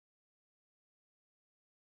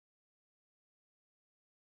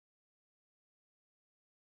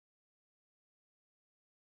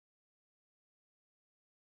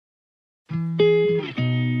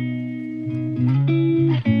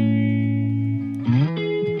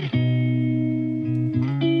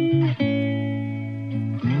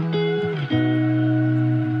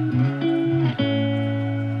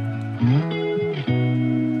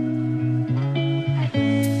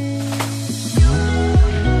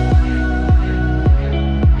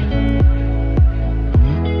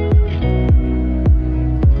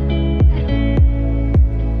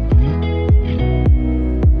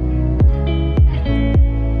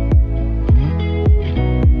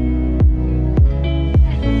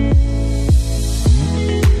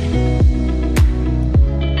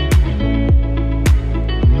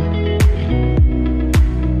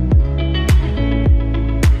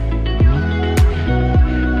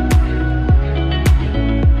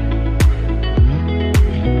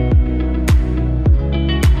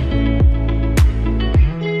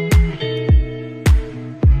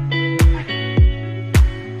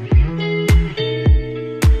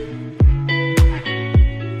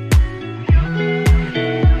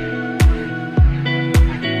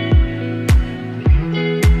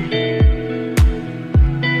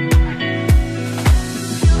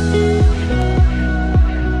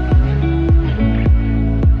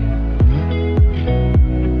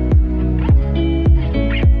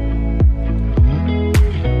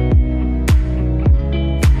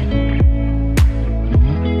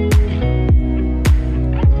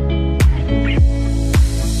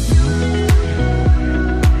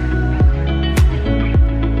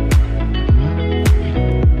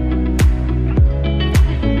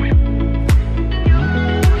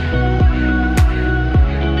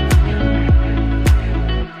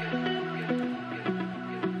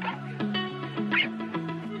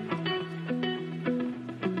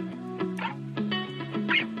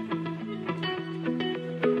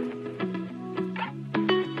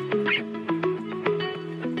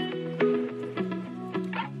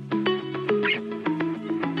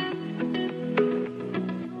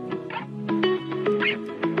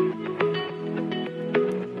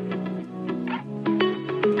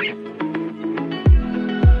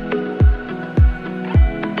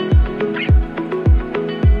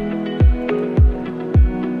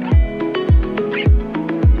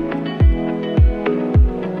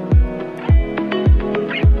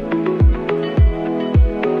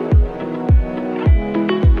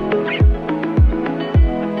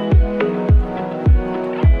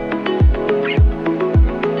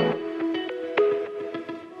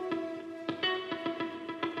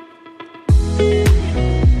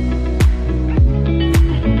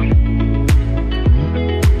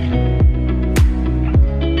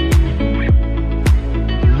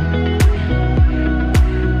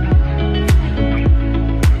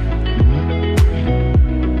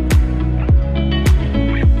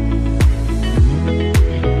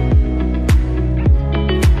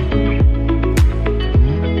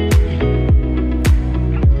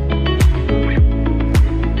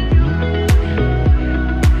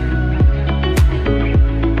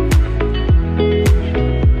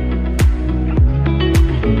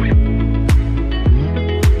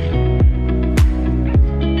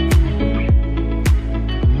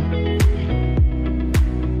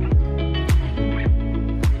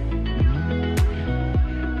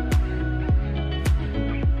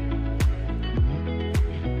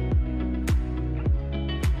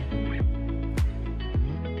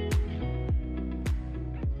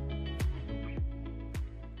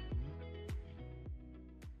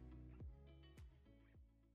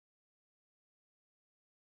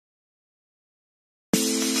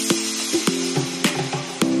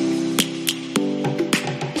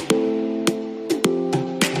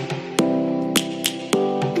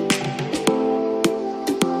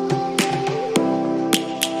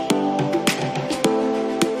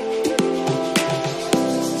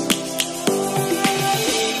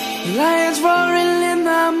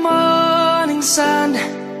sun,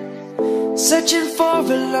 searching for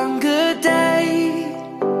a longer day.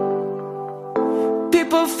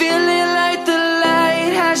 People feeling like the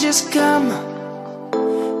light has just come.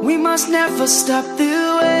 We must never stop the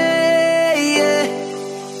way.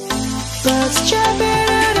 Birds chirping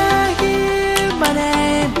and I hear my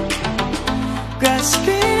name,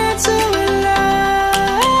 grasping into a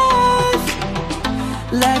life.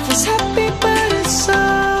 Life is happy but it's so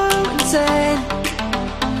insane.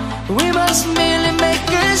 We must merely make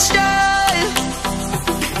a start.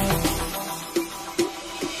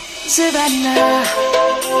 Savannah,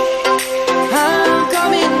 I'm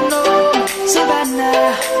coming home.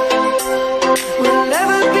 Savannah, we'll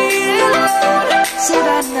never be alone.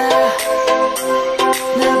 Savannah,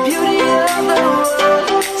 the beauty of the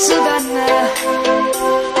world. Savannah,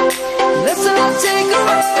 let's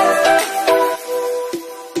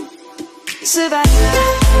Savannah.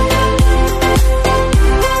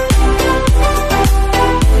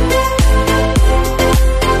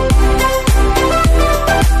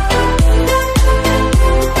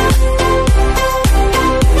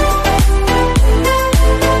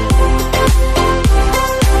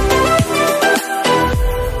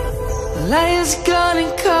 Light is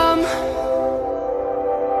gonna come.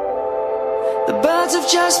 The birds have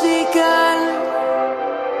just begun.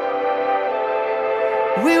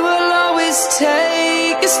 We will always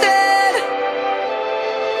take a stand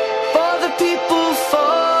for the people,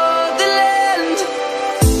 for the land.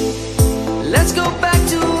 Let's go back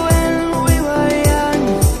to when we were young.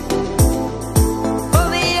 For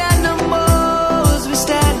the animals we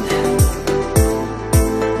stand.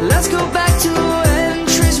 Let's go back to when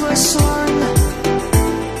trees were swung.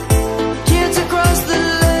 Kids across the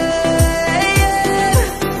land.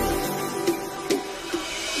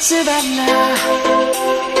 Savannah,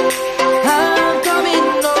 I'm coming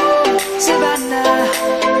home. Savannah,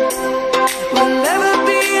 we'll never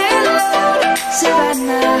be alone.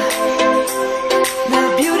 Savannah, the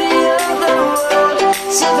beauty of the world.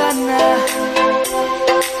 Savannah,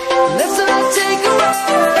 let's all take a walk.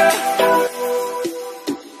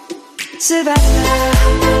 Savannah,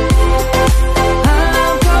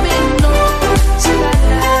 I'm coming home.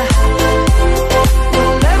 Savannah,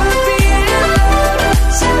 we'll never be alone.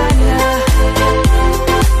 Savannah,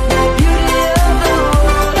 the beauty of the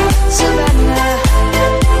world. Savannah,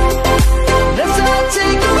 let's all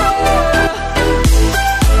take a walk.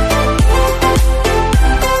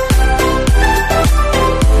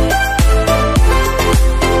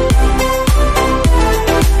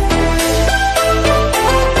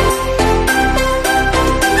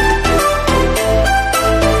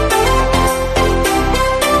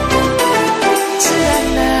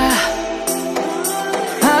 Savannah,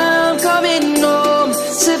 I'm coming home.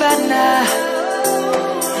 Savannah,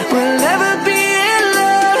 we'll never be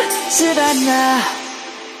alone. Savannah.